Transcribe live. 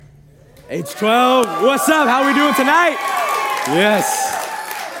H12, what's up? How are we doing tonight?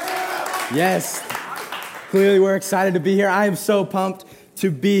 Yes. Clearly we're excited to be here. I am so pumped to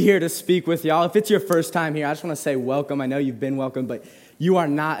be here to speak with y'all. If it's your first time here, I just want to say welcome. I know you've been welcomed, but you are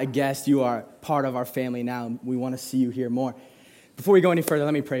not a guest. You are part of our family now. We want to see you here more. Before we go any further,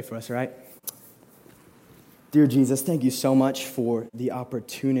 let me pray for us, all right? Dear Jesus, thank you so much for the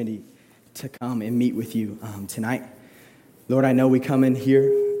opportunity to come and meet with you tonight. Lord, I know we come in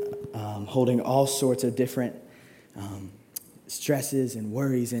here holding all sorts of different stresses and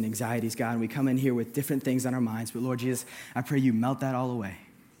worries and anxieties, God, and we come in here with different things on our minds, but Lord Jesus, I pray you melt that all away.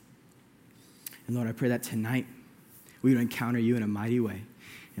 And Lord, I pray that tonight we would encounter you in a mighty way.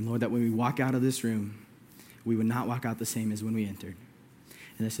 And Lord, that when we walk out of this room, we would not walk out the same as when we entered.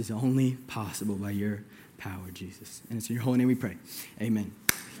 And this is only possible by your power, Jesus. And it's in your holy name we pray. Amen.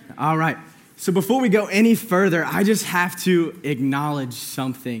 All right. So before we go any further, I just have to acknowledge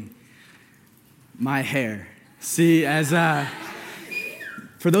something. My hair. See,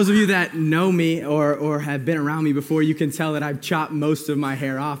 for those of you that know me or have been around me before, you can tell that I've chopped most of my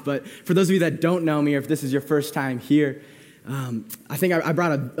hair off. But for those of you that don't know me, or if this is your first time here, I think I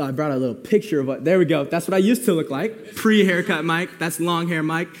brought a little picture of what, there we go. That's what I used to look like. Pre-haircut Mike. That's long hair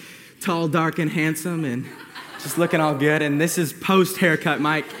Mike. Tall, dark, and handsome, and just looking all good. And this is post-haircut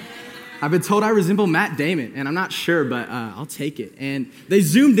Mike. I've been told I resemble Matt Damon, and I'm not sure, but I'll take it. And they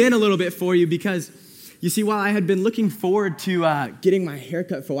zoomed in a little bit for you because, you see, while I had been looking forward to getting my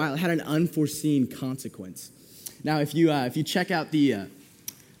haircut for a while, it had an unforeseen consequence. Now, if you check out the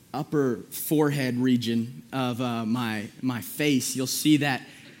upper forehead region of my face, you'll see that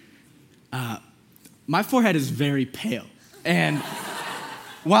my forehead is very pale. And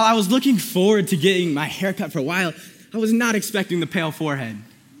while I was looking forward to getting my haircut for a while, I was not expecting the pale forehead.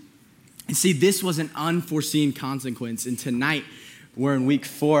 And see, this was an unforeseen consequence. And tonight, we're in week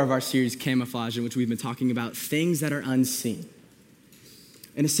 4 of our series, Camouflage, in which we've been talking about things that are unseen.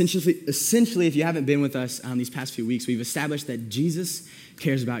 And essentially, if you haven't been with us these past few weeks, we've established that Jesus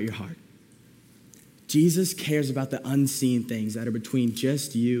cares about your heart. Jesus cares about the unseen things that are between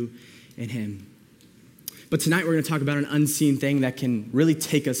just you and him. But tonight, we're going to talk about an unseen thing that can really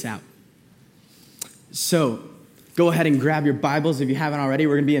take us out. So, go ahead and grab your Bibles if you haven't already.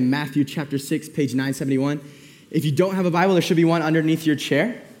 We're going to be in Matthew chapter 6, page 971. If you don't have a Bible, there should be one underneath your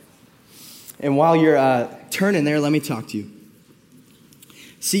chair. And while you're turning there, let me talk to you.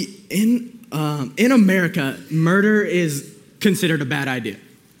 See, in America, murder is considered a bad idea.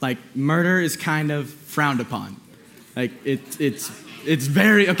 Like, murder is kind of frowned upon. Like, it's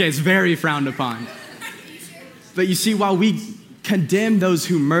very frowned upon. But you see, while we condemn those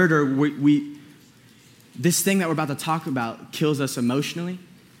who murder, this thing that we're about to talk about kills us emotionally.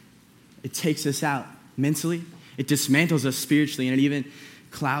 It takes us out mentally. It dismantles us spiritually, and it even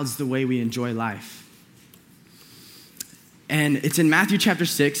clouds the way we enjoy life. And it's in Matthew chapter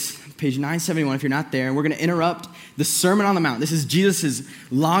 6, page 971, if you're not there. And we're going to interrupt the Sermon on the Mount. This is Jesus'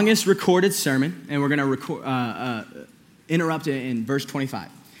 longest recorded sermon, and we're going to interrupt it in verse 25.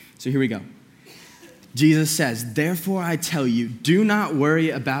 So here we go. Jesus says, "Therefore I tell you, do not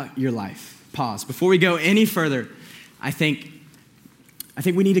worry about your life." Pause. Before we go any further, I think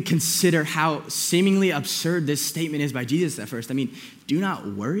we need to consider how seemingly absurd this statement is by Jesus at first. I mean, do not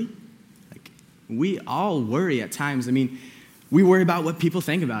worry? Like, we all worry at times. I mean, we worry about what people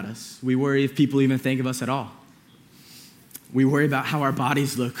think about us. We worry if people even think of us at all. We worry about how our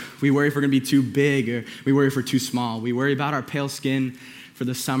bodies look. We worry if we're going to be too big, or we worry if we're too small. We worry about our pale skin for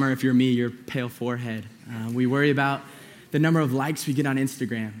the summer. If you're me, your pale forehead. We worry about the number of likes we get on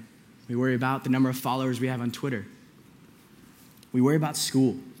Instagram. We worry about the number of followers we have on Twitter. We worry about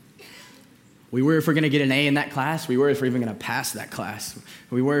school. We worry if we're going to get an A in that class. We worry if we're even going to pass that class.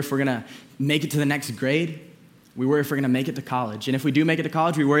 We worry if we're going to make it to the next grade. We worry if we're going to make it to college. And if we do make it to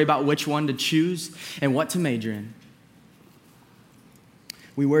college, we worry about which one to choose and what to major in.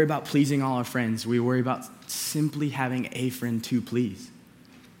 We worry about pleasing all our friends. We worry about simply having a friend to please.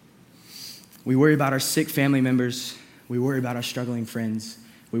 We worry about our sick family members. We worry about our struggling friends.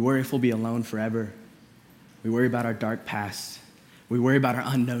 We worry if we'll be alone forever. We worry about our dark past. We worry about our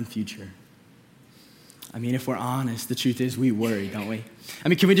unknown future. I mean, if we're honest, the truth is we worry, don't we? I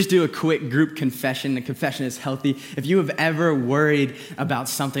mean, can we just do a quick group confession? The confession is healthy. If you have ever worried about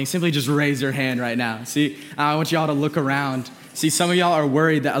something, simply just raise your hand right now. See, I want y'all to look around. See, some of y'all are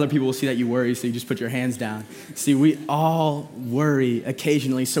worried that other people will see that you worry, so you just put your hands down. See, we all worry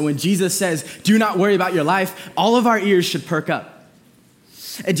occasionally. So when Jesus says, do not worry about your life, all of our ears should perk up.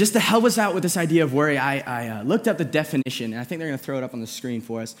 And just to help us out with this idea of worry, I looked up the definition, and I think they're going to throw it up on the screen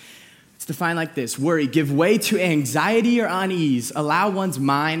for us. It's defined like this: worry, give way to anxiety or unease, allow one's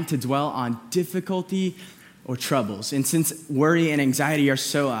mind to dwell on difficulty or troubles. And since worry and anxiety are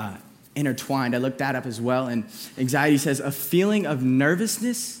so intertwined, I looked that up as well, and anxiety says a feeling of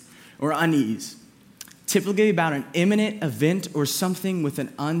nervousness or unease, typically about an imminent event or something with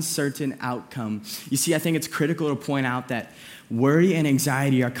an uncertain outcome. You see, I think it's critical to point out that worry and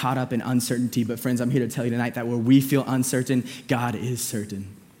anxiety are caught up in uncertainty, but friends, I'm here to tell you tonight that where we feel uncertain, God is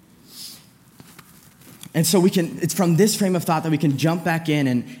certain. And so it's from this frame of thought that we can jump back in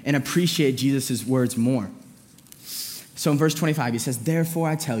and appreciate Jesus' words more. So in verse 25, he says, therefore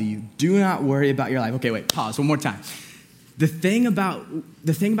I tell you, do not worry about your life. Okay, wait, pause one more time. The thing about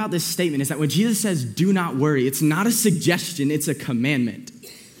this statement is that when Jesus says, do not worry, it's not a suggestion, it's a commandment.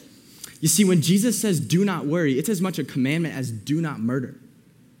 You see, when Jesus says, do not worry, it's as much a commandment as do not murder.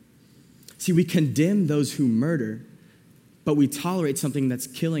 See, we condemn those who murder, but we tolerate something that's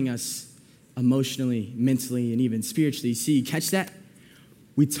killing us emotionally, mentally, and even spiritually. See, you catch that?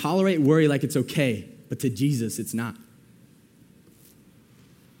 We tolerate worry like it's okay, but to Jesus, it's not.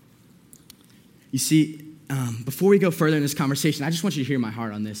 You see, before we go further in this conversation, I just want you to hear my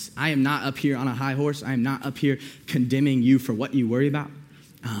heart on this. I am not up here on a high horse. I am not up here condemning you for what you worry about.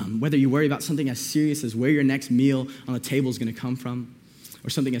 Whether you worry about something as serious as where your next meal on the table is going to come from, or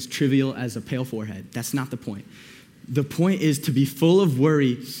something as trivial as a pale forehead. That's not the point. The point is to be full of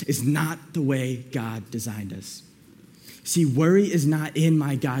worry is not the way God designed us. See, worry is not in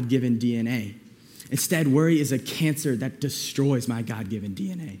my God-given DNA. Instead, worry is a cancer that destroys my God-given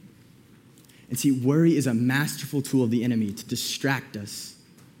DNA. And see, worry is a masterful tool of the enemy to distract us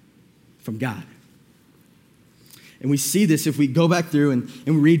from God. And we see this if we go back through and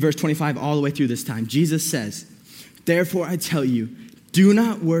read verse 25 all the way through this time. Jesus says, therefore I tell you, do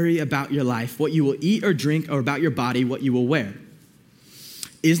not worry about your life, what you will eat or drink, or about your body, what you will wear.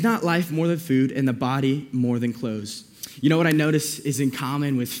 Is not life more than food and the body more than clothes? You know what I notice is in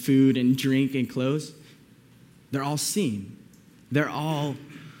common with food and drink and clothes? They're all seen. They're all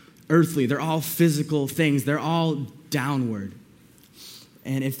earthly. They're all physical things. They're all downward.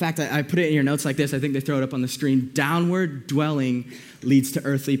 And in fact, I put it in your notes like this. I think they throw it up on the screen. Downward dwelling leads to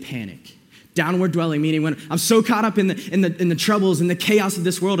earthly panic. Downward dwelling, meaning when I'm so caught up in the troubles and the chaos of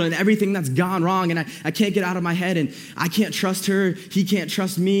this world and everything that's gone wrong, and I can't get out of my head, and I can't trust her, he can't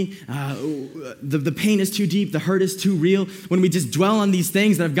trust me, the pain is too deep, the hurt is too real. When we just dwell on these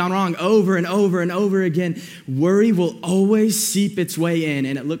things that have gone wrong over and over and over again, worry will always seep its way in,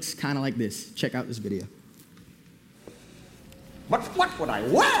 and it looks kind of like this. Check out this video. But what would I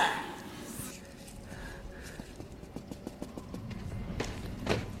wear?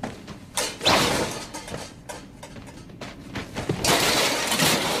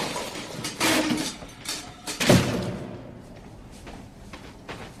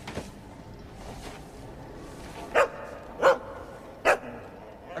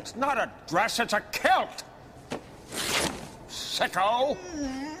 It's not a dress, it's a kilt. Sicko.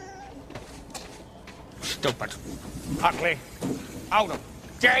 Stupid. Ugly. Out of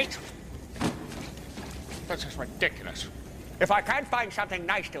date. This is ridiculous. If I can't find something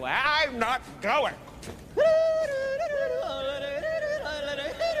nice to wear, I'm not going.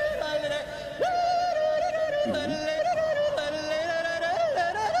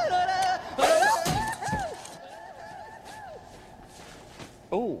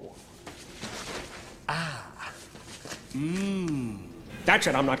 Oh. Ah. That's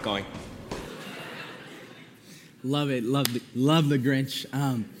it, I'm not going. Love it. Love the Grinch.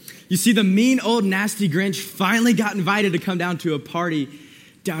 You see, the mean old nasty Grinch finally got invited to come down to a party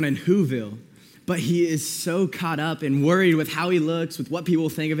down in Whoville. But he is so caught up and worried with how he looks, with what people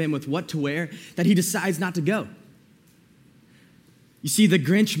think of him, with what to wear, that he decides not to go. You see, the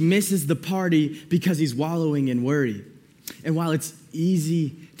Grinch misses the party because he's wallowing in worry. And while it's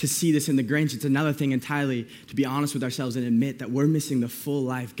easy to see this in the Grinch, it's another thing entirely to be honest with ourselves and admit that we're missing the full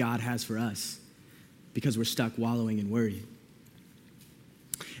life God has for us because we're stuck wallowing in worry.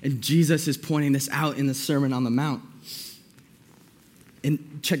 And Jesus is pointing this out in the Sermon on the Mount.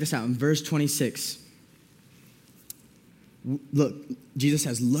 And check this out, in verse 26. Look, Jesus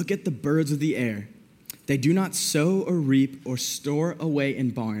says, look at the birds of the air. They do not sow or reap or store away in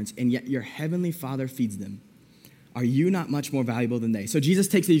barns, and yet your heavenly Father feeds them. Are you not much more valuable than they? So Jesus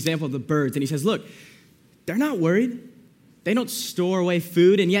takes the example of the birds, and he says, look, they're not worried. They don't store away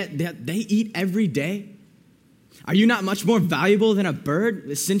food, and yet they eat every day. Are you not much more valuable than a bird?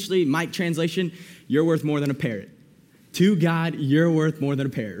 Essentially, Mike translation, you're worth more than a parrot. To God, you're worth more than a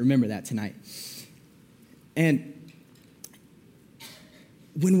parrot. Remember that tonight. And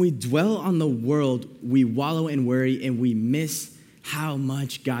when we dwell on the world, we wallow in worry and we miss how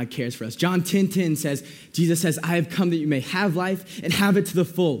much God cares for us. John 10:10 says, Jesus says, I have come that you may have life and have it to the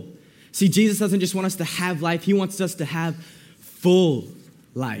full. See, Jesus doesn't just want us to have life, he wants us to have full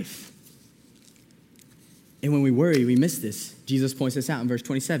life. And when we worry, we miss this. Jesus points this out in verse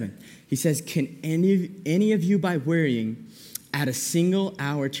 27. He says, can any of you by worrying add a single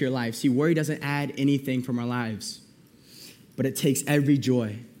hour to your life? See, worry doesn't add anything from our lives, but it takes every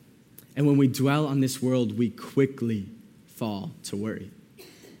joy. And when we dwell on this world, we quickly fall to worry.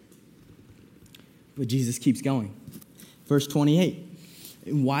 But Jesus keeps going. Verse 28,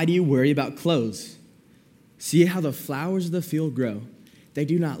 why do you worry about clothes? See how the flowers of the field grow. They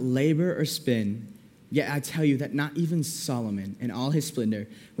do not labor or spin. Yet I tell you that not even Solomon in all his splendor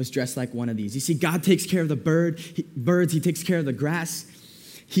was dressed like one of these. You see, God takes care of the birds. He takes care of the grass.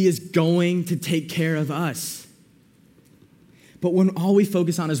 He is going to take care of us. But when all we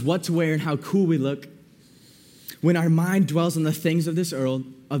focus on is what to wear and how cool we look, when our mind dwells on the things of this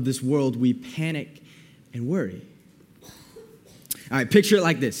world, we panic and worry. All right, picture it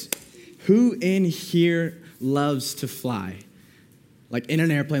like this. Who in here loves to fly? Like in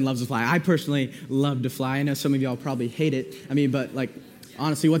an airplane, loves to fly. I personally love to fly. I know some of y'all probably hate it. But like,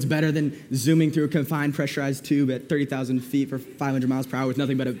 honestly, what's better than zooming through a confined pressurized tube at 30,000 feet for 500 miles per hour with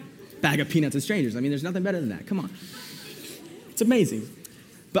nothing but a bag of peanuts and strangers? There's nothing better than that. Come on. It's amazing.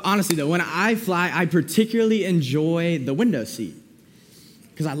 But honestly, though, when I fly, I particularly enjoy the window seat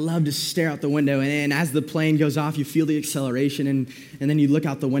because I love to stare out the window. And as the plane goes off, you feel the acceleration. And then you look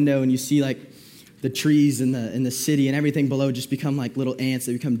out the window and you see like the trees in the city and everything below just become like little ants.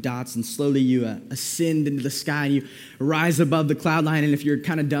 They become dots, and slowly you ascend into the sky and you rise above the cloud line. And if you're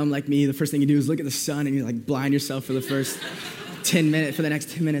kind of dumb like me, the first thing you do is look at the sun and you like blind yourself for the first 10 minutes, for the next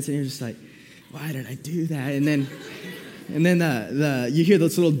 10 minutes. And you're just like, why did I do that? And then you hear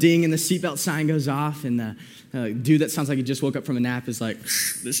this little ding and the seatbelt sign goes off, and the dude that sounds like he just woke up from a nap is like,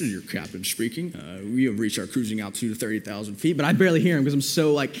 this is your captain speaking. We have reached our cruising altitude of 30,000 feet. But I barely hear him because I'm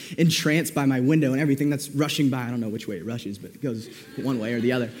so like entranced by my window and everything that's rushing by. I don't know which way it rushes, but it goes one way or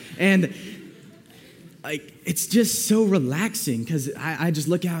the other. And like, it's just so relaxing because I just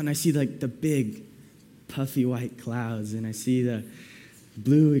look out and I see like the big puffy white clouds, and I see the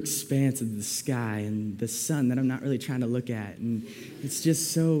blue expanse of the sky and the sun that I'm not really trying to look at. And it's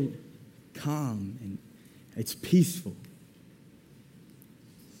just so calm and it's peaceful.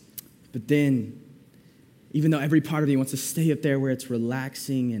 But then, even though every part of me wants to stay up there where it's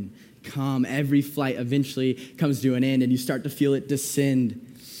relaxing and calm, every flight eventually comes to an end and you start to feel it descend.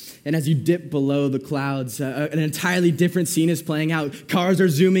 And as you dip below the clouds, an entirely different scene is playing out. Cars are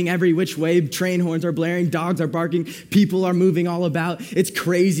zooming every which way. Train horns are blaring. Dogs are barking. People are moving all about. It's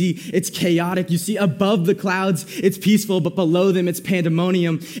crazy. It's chaotic. You see, above the clouds, it's peaceful, but below them, it's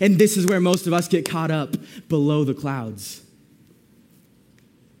pandemonium. And this is where most of us get caught up, below the clouds.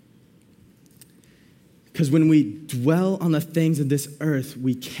 Because when we dwell on the things of this earth,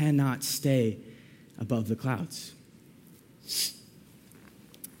 we cannot stay above the clouds.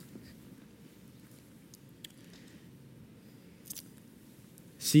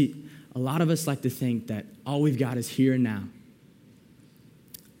 See, a lot of us like to think that all we've got is here and now.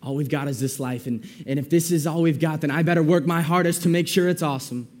 All we've got is this life. And if this is all we've got, then I better work my hardest to make sure it's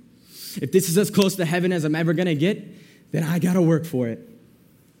awesome. If this is as close to heaven as I'm ever going to get, then I got to work for it.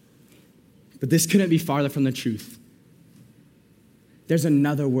 But this couldn't be farther from the truth. There's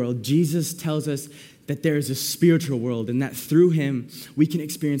another world. Jesus tells us that there is a spiritual world and that through him, we can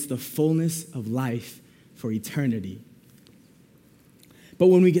experience the fullness of life for eternity. But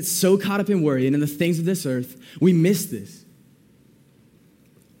when we get so caught up in worry and in the things of this earth, we miss this.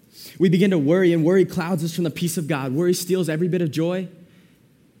 We begin to worry, and worry clouds us from the peace of God. Worry steals every bit of joy.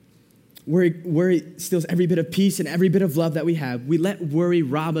 Worry steals every bit of peace and every bit of love that we have. We let worry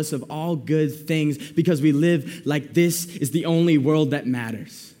rob us of all good things because we live like this is the only world that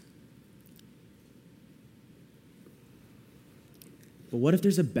matters. But what if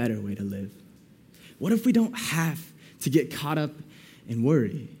there's a better way to live? What if we don't have to get caught up and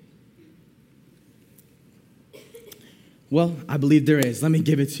worry? Well, I believe there is. Let me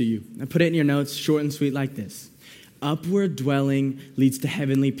give it to you. I put it in your notes, short and sweet like this. Upward dwelling leads to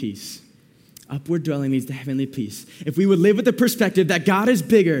heavenly peace. Upward dwelling leads to heavenly peace. If we would live with the perspective that God is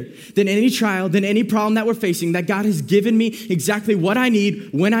bigger than any trial, than any problem that we're facing, that God has given me exactly what I need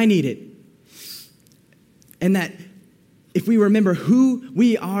when I need it, and that if we remember who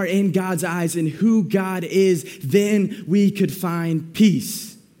we are in God's eyes and who God is, then we could find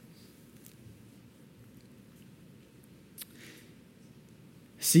peace.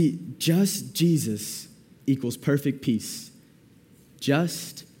 See, just Jesus equals perfect peace.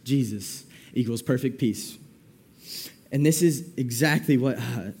 Just Jesus equals perfect peace. And this is exactly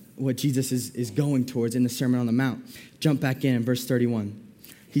what Jesus is going towards in the Sermon on the Mount. Jump back in verse 31.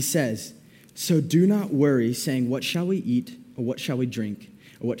 He says, "So do not worry, saying, what shall we eat, or what shall we drink,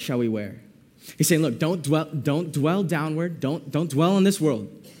 or what shall we wear?" He's saying, look, don't dwell downward, don't dwell in this world.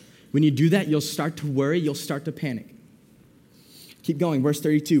 When you do that, you'll start to worry, you'll start to panic. Keep going, verse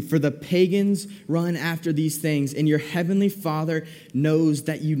 32. "For the pagans run after these things, and your heavenly Father knows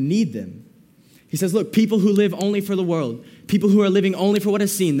that you need them." He says, look, people who live only for the world, people who are living only for what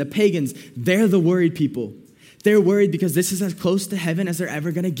is seen, the pagans, they're the worried people. They're worried because this is as close to heaven as they're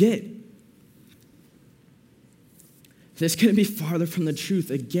ever going to get. This couldn't be farther from the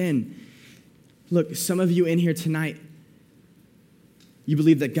truth. Again, look, some of you in here tonight, you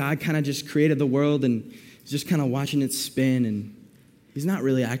believe that God kind of just created the world and is just kind of watching it spin, and he's not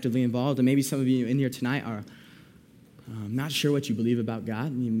really actively involved. And maybe some of you in here tonight are not sure what you believe about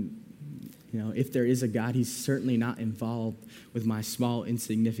God. You know, if there is a God, he's certainly not involved with my small,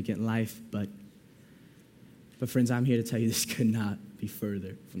 insignificant life. But friends, I'm here to tell you this could not be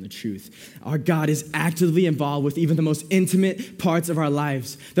further from the truth. Our God is actively involved with even the most intimate parts of our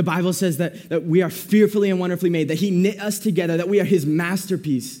lives. The Bible says that we are fearfully and wonderfully made, that he knit us together, that we are his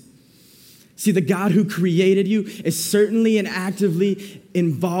masterpiece. See, the God who created you is certainly and actively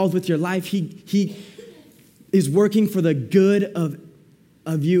involved with your life. He is working for the good of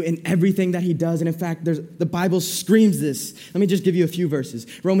you in everything that he does. And in fact, the Bible screams this. Let me just give you a few verses.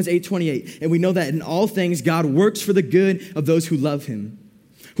 Romans 8:28. "And we know that in all things, God works for the good of those who love him,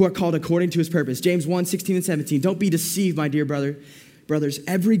 who are called according to his purpose." James 1:16 and 17. "Don't be deceived, my dear brothers.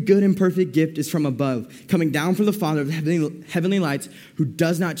 Every good and perfect gift is from above, coming down from the Father of the heavenly lights, who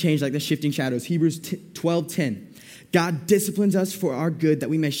does not change like the shifting shadows." Hebrews 12:10. "God disciplines us for our good, that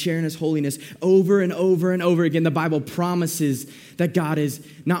we may share in his holiness." Over and over and over again, the Bible promises that God is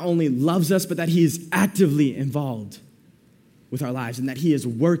not only loves us, but that he is actively involved with our lives and that he is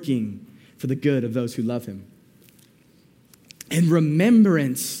working for the good of those who love him. And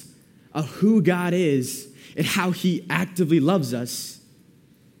remembrance of who God is and how he actively loves us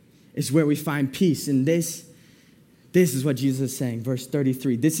is where we find peace. And this is what Jesus is saying, verse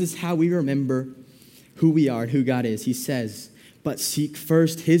 33. This is how we remember who we are and who God is. He says, "But seek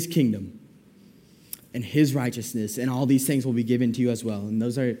first his kingdom and his righteousness, and all these things will be given to you as well." And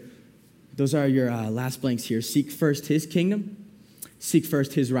those are your last blanks here. Seek first his kingdom, seek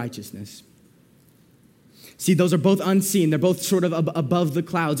first his righteousness. See, those are both unseen. They're both sort of above the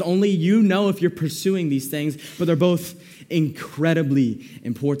clouds. Only you know if you're pursuing these things, but they're both incredibly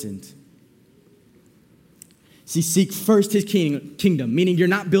important. See, seek first his kingdom, meaning you're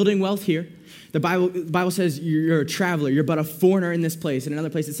not building wealth here. The Bible says you're a traveler. You're but a foreigner in this place. In another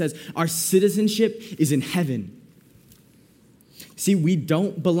place, it says our citizenship is in heaven. See, we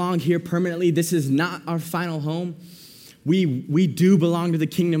don't belong here permanently. This is not our final home. We do belong to the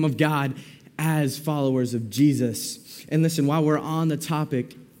kingdom of God as followers of Jesus. And listen, while we're on the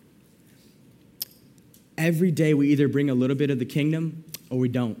topic, every day we either bring a little bit of the kingdom or we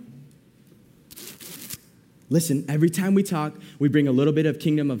don't. Listen, every time we talk, we bring a little bit of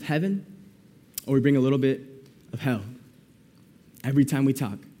kingdom of heaven or we bring a little bit of hell. Every time we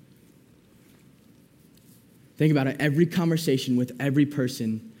talk. Think about it. Every conversation with every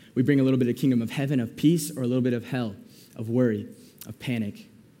person, we bring a little bit of kingdom of heaven, of peace, or a little bit of hell, of worry, of panic,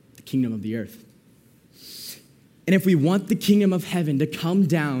 the kingdom of the earth. And if we want the kingdom of heaven to come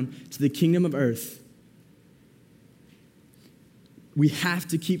down to the kingdom of earth, we have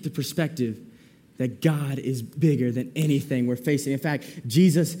to keep the perspective that God is bigger than anything we're facing. In fact,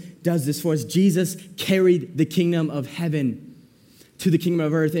 Jesus does this for us. Jesus carried the kingdom of heaven to the kingdom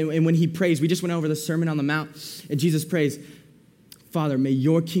of earth. And when he prays, we just went over the Sermon on the Mount, and Jesus prays, "Father, may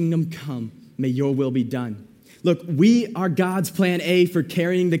your kingdom come, may your will be done." Look, we are God's plan A for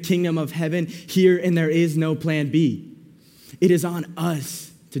carrying the kingdom of heaven here, and there is no plan B. It is on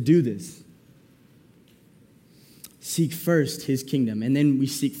us to do this. Seek first his kingdom, and then we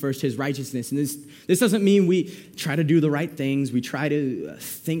seek first his righteousness. And this doesn't mean we try to do the right things. We try to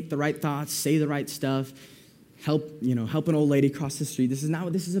think the right thoughts, say the right stuff, help an old lady cross the street. This is not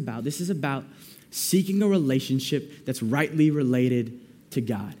what this is about. This is about seeking a relationship that's rightly related to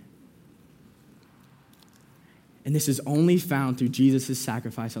God. And this is only found through Jesus'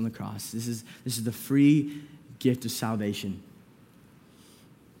 sacrifice on the cross. This is the free gift of salvation.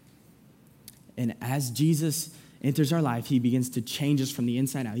 And as Jesus enters our life, he begins to change us from the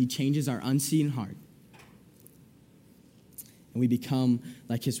inside out. He changes our unseen heart. And we become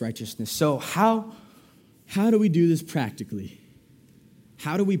like his righteousness. So how do we do this practically?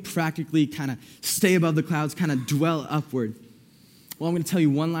 How do we practically kind of stay above the clouds, kind of dwell upward? Well, I'm going to tell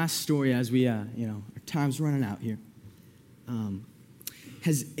you one last story as we, our time's running out here.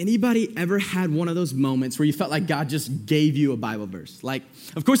 Has anybody ever had one of those moments where you felt like God just gave you a Bible verse? Like,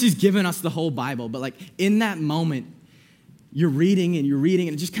 of course, he's given us the whole Bible, but like in that moment, you're reading and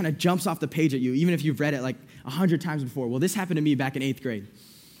it just kind of jumps off the page at you, even if you've read it like 100 times before. Well, this happened to me back in 8th grade.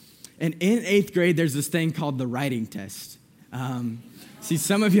 And in 8th grade, there's this thing called the writing test. See,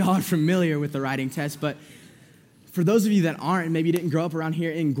 some of y'all are familiar with the writing test, but for those of you that aren't, and maybe you didn't grow up around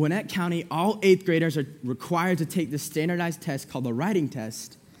here, in Gwinnett County, all 8th graders are required to take this standardized test called the writing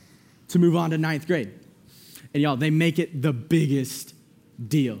test to move on to 9th grade. And y'all, they make it the biggest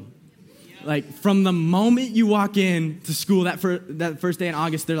deal. Like, from the moment you walk in to school that first day in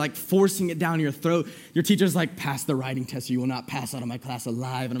August, they're like forcing it down your throat. Your teacher's like, pass the writing test, or you will not pass out of my class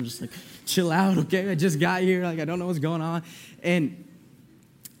alive. And I'm just like, chill out, okay? I just got here. Like, I don't know what's going on. And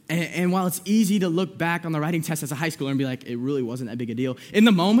while it's easy to look back on the writing test as a high schooler and be like, it really wasn't that big a deal, in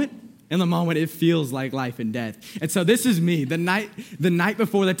the moment, it feels like life and death. And so this is me. The night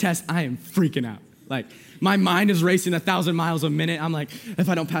before the test, I am freaking out. Like, my mind is racing 1,000 miles a minute. I'm like, if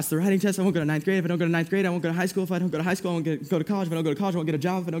I don't pass the writing test, I won't go to 9th grade. If I don't go to 9th grade, I won't go to high school. If I don't go to high school, I won't go to college. If I don't go to college, I won't get a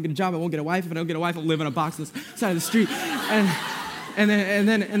job. If I don't get a job, I won't get a wife. If I don't get a wife, I'll live in a box on the side of the street. And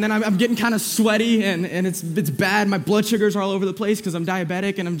then I'm getting kind of sweaty, and it's bad. My blood sugars are all over the place because I'm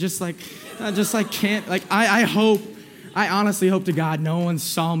diabetic, and I'm just like can't. Like, I honestly hope to God no one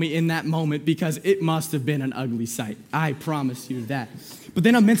saw me in that moment, because it must have been an ugly sight. I promise you that. But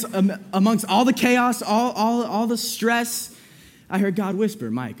then amongst all the chaos, all the stress, I heard God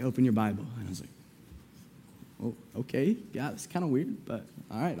whisper, Mike, open your Bible. And I was like, oh, okay, yeah, it's kind of weird, but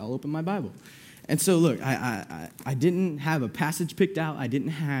all right, I'll open my Bible. And so look, I didn't have a passage picked out. I didn't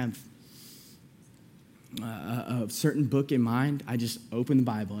have a certain book in mind. I just opened the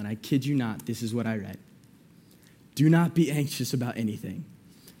Bible, and I kid you not, this is what I read. Do not be anxious about anything,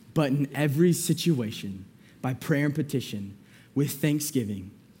 but in every situation, by prayer and petition, with thanksgiving,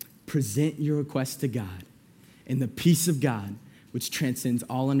 present your requests to God, and the peace of God, which transcends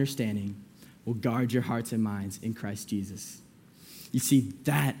all understanding, will guard your hearts and minds in Christ Jesus. You see,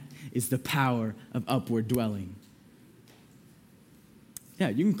 that is the power of upward dwelling. Yeah,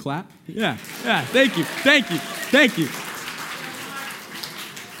 you can clap. Yeah, thank you.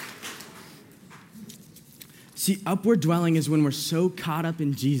 See, upward dwelling is when we're so caught up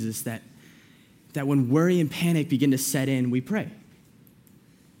in Jesus that when worry and panic begin to set in, we pray.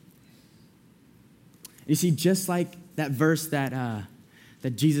 You see, just like that verse that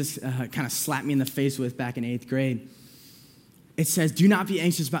Jesus kind of slapped me in the face with back in 8th grade, it says, do not be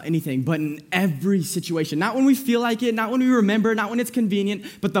anxious about anything, but in every situation. Not when we feel like it, not when we remember, not when it's convenient,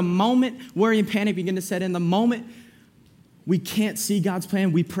 but the moment worry and panic begin to set in, the moment we can't see God's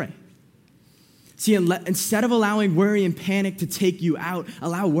plan, we pray. See, instead of allowing worry and panic to take you out,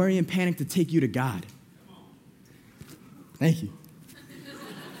 allow worry and panic to take you to God. Thank you.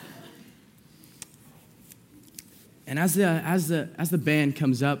 And as the band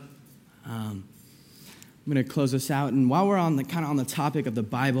comes up, I'm going to close this out. And while we're on the topic of the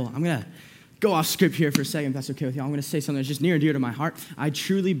Bible, I'm going to go off script here for a second, if that's okay with you. I'm going to say something that's just near and dear to my heart. I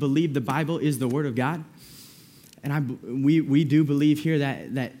truly believe the Bible is the Word of God. And we do believe here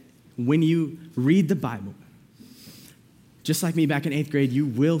that when you read the Bible, just like me back in 8th grade, you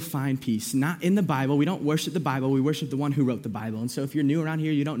will find peace. Not in the Bible. We don't worship the Bible. We worship the one who wrote the Bible. And so if you're new around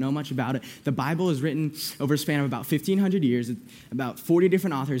here, you don't know much about it. The Bible is written over a span of about 1,500 years, about 40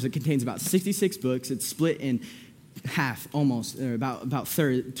 different authors. It contains about 66 books. It's split in half, almost, or about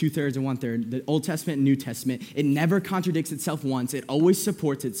 2/3 and 1/3, the Old Testament and New Testament. It never contradicts itself once. It always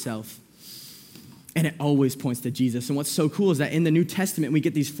supports itself. And it always points to Jesus. And what's so cool is that in the New Testament, we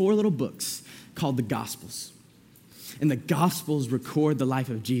get these 4 little books called the Gospels. And the Gospels record the life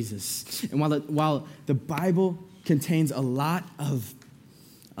of Jesus. And while the Bible contains a lot of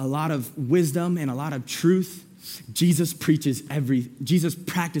wisdom and a lot of truth, Jesus practices everything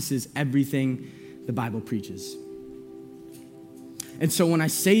the Bible preaches. And so when I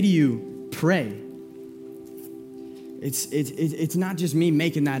say to you, pray, it's not just me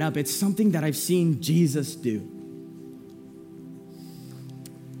making that up. It's something that I've seen Jesus do.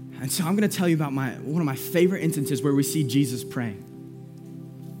 And so I'm going to tell you about one of my favorite instances where we see Jesus praying.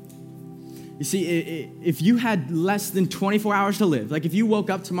 You see, if you had less than 24 hours to live, like if you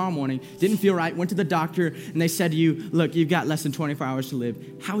woke up tomorrow morning, didn't feel right, went to the doctor, and they said to you, look, you've got less than 24 hours to live,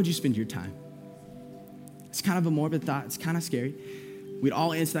 how would you spend your time? It's kind of a morbid thought. It's kind of scary. We'd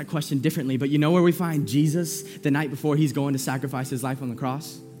all answer that question differently, but you know where we find Jesus the night before he's going to sacrifice his life on the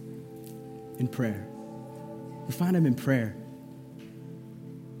cross? In prayer. We find him in prayer.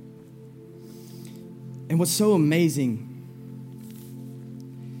 And what's so amazing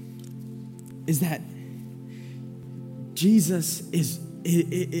is that Jesus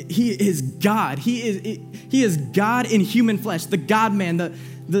he is God. He is God in human flesh, the God-man,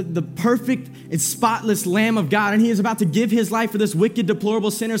 the perfect and spotless Lamb of God. And he is about to give his life for this wicked,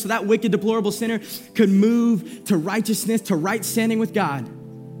 deplorable sinner so that wicked, deplorable sinner could move to righteousness, to right standing with God.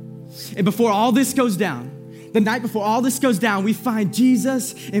 And before all this goes down, the night before all this goes down, we find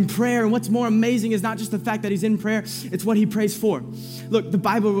Jesus in prayer. And what's more amazing is not just the fact that he's in prayer, it's what he prays for. Look, the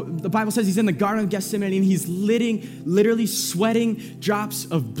Bible says he's in the Garden of Gethsemane and he's literally sweating drops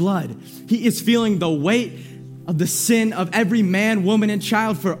of blood. He is feeling the weight of the sin of every man, woman, and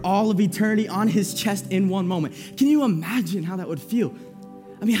child for all of eternity on his chest in one moment. Can you imagine how that would feel?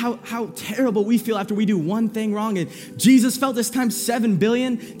 I mean, how terrible we feel after we do one thing wrong. And Jesus felt this times 7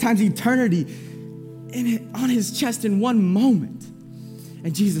 billion, times eternity, on his chest in one moment.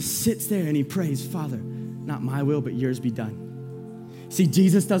 And Jesus sits there and he prays, Father, not my will, but yours be done. See,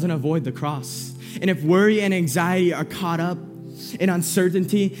 Jesus doesn't avoid the cross. And if worry and anxiety are caught up in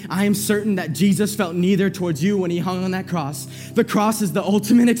uncertainty, I am certain that Jesus felt neither towards you when he hung on that cross. The cross is the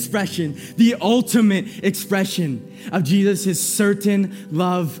ultimate expression of Jesus' certain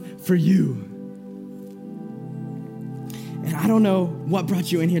love for you. And I don't know what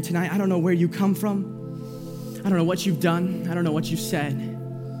brought you in here tonight. I don't know where you come from. I don't know what you've done. I don't know what you've said.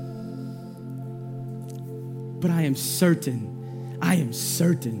 But I am certain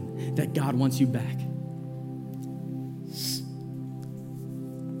that God wants you back.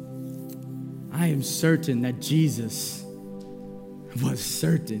 I am certain that Jesus was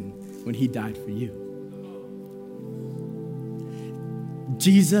certain when he died for you.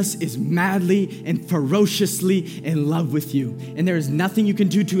 Jesus is madly and ferociously in love with you. And there is nothing you can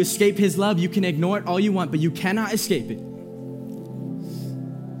do to escape his love. You can ignore it all you want, but you cannot escape it.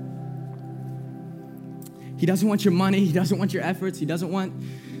 He doesn't want your money. He doesn't want your efforts. He doesn't want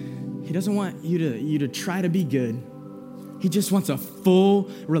you to try to be good. He just wants a full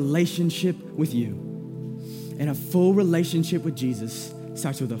relationship with you. And a full relationship with Jesus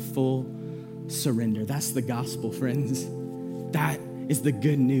starts with a full surrender. That's the gospel, friends. That is the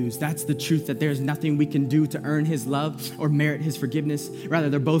good news. That's the truth, that there's nothing we can do to earn his love or merit his forgiveness. Rather,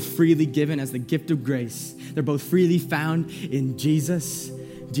 they're both freely given as the gift of grace. They're both freely found in Jesus,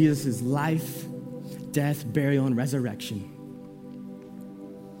 Jesus' life, death, burial, and resurrection.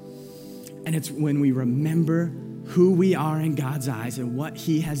 And it's when we remember who we are in God's eyes and what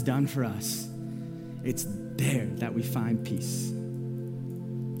he has done for us, it's there that we find peace.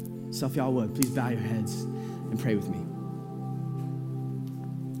 So if y'all would, please bow your heads and pray with me.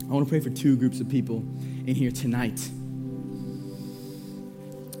 I want to pray for two groups of people in here tonight.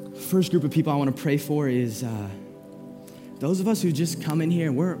 First group of people I want to pray for is those of us who just come in here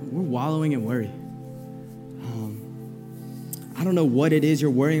and we're wallowing in worry. I don't know what it is you're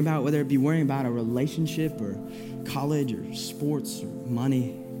worrying about, whether it be worrying about a relationship or college or sports or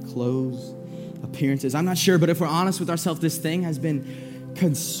money, clothes, appearances. I'm not sure, but if we're honest with ourselves, this thing has been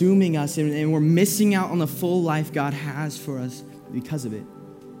consuming us and we're missing out on the full life God has for us because of it.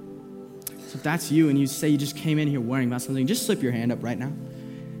 So if that's you and you say you just came in here worrying about something, just slip your hand up right now.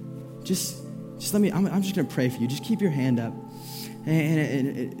 Just let me, I'm just going to pray for you. Just keep your hand up.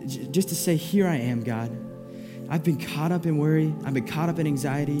 And just to say, here I am, God. I've been caught up in worry. I've been caught up in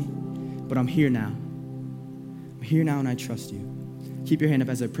anxiety, but I'm here now. I'm here now and I trust you. Keep your hand up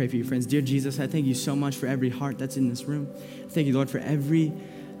as I pray for you, friends. Dear Jesus, I thank you so much for every heart that's in this room. Thank you, Lord, for every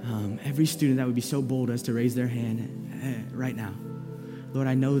student that would be so bold as to raise their hand right now. Lord,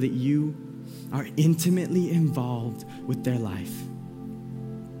 I know that you are intimately involved with their life.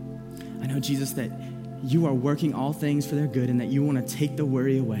 I know, Jesus, that you are working all things for their good and that you want to take the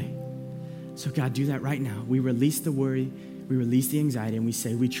worry away. So God, do that right now. We release the worry, we release the anxiety, and we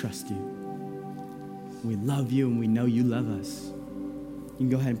say we trust you. We love you and we know you love us. You can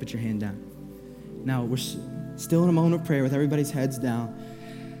go ahead and put your hand down. Now, we're still in a moment of prayer with everybody's heads down.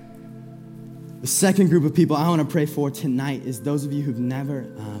 The second group of people I want to pray for tonight is those of you who've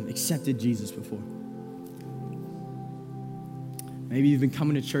never accepted Jesus before. Maybe you've been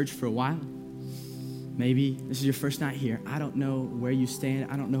coming to church for a while. Maybe this is your first night here. I don't know where you stand.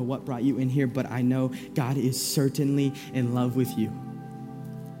 I don't know what brought you in here, but I know God is certainly in love with you.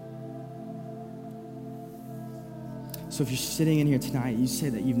 So if you're sitting in here tonight, you say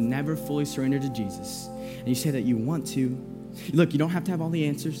that you've never fully surrendered to Jesus, and you say that you want to. Look, you don't have to have all the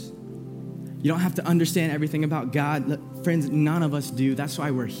answers. You don't have to understand everything about God. Look, friends, none of us do. That's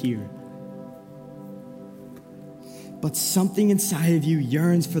why we're here. But something inside of you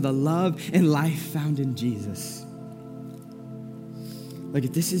yearns for the love and life found in Jesus. Like,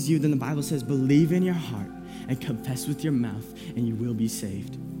 if this is you, then the Bible says, believe in your heart and confess with your mouth, and you will be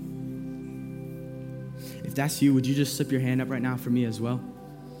saved. If that's you, would you just slip your hand up right now for me as well?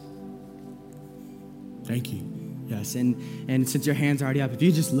 Thank you. Yes, and since your hand's already up, if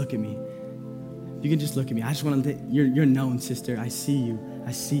you just look at me, you can just look at me. I just want to, you're known, sister. I see you.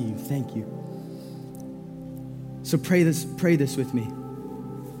 I see you. Thank you. So pray this with me.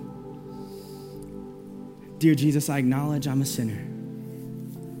 Dear Jesus, I acknowledge I'm a sinner.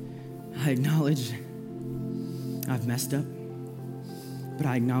 I acknowledge I've messed up, but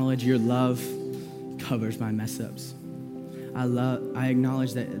I acknowledge your love covers my mess ups. I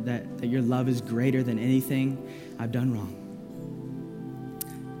acknowledge that your love is greater than anything I've done wrong.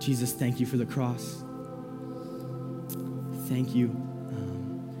 Jesus, thank you for the cross. Thank you.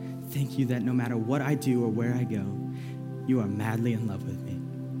 Thank you that no matter what I do or where I go, you are madly in love with me.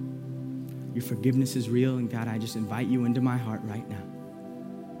 Your forgiveness is real, and God, I just invite you into my heart right now.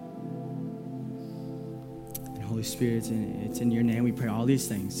 And Holy Spirit, it's in your name we pray all these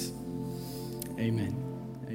things. Amen.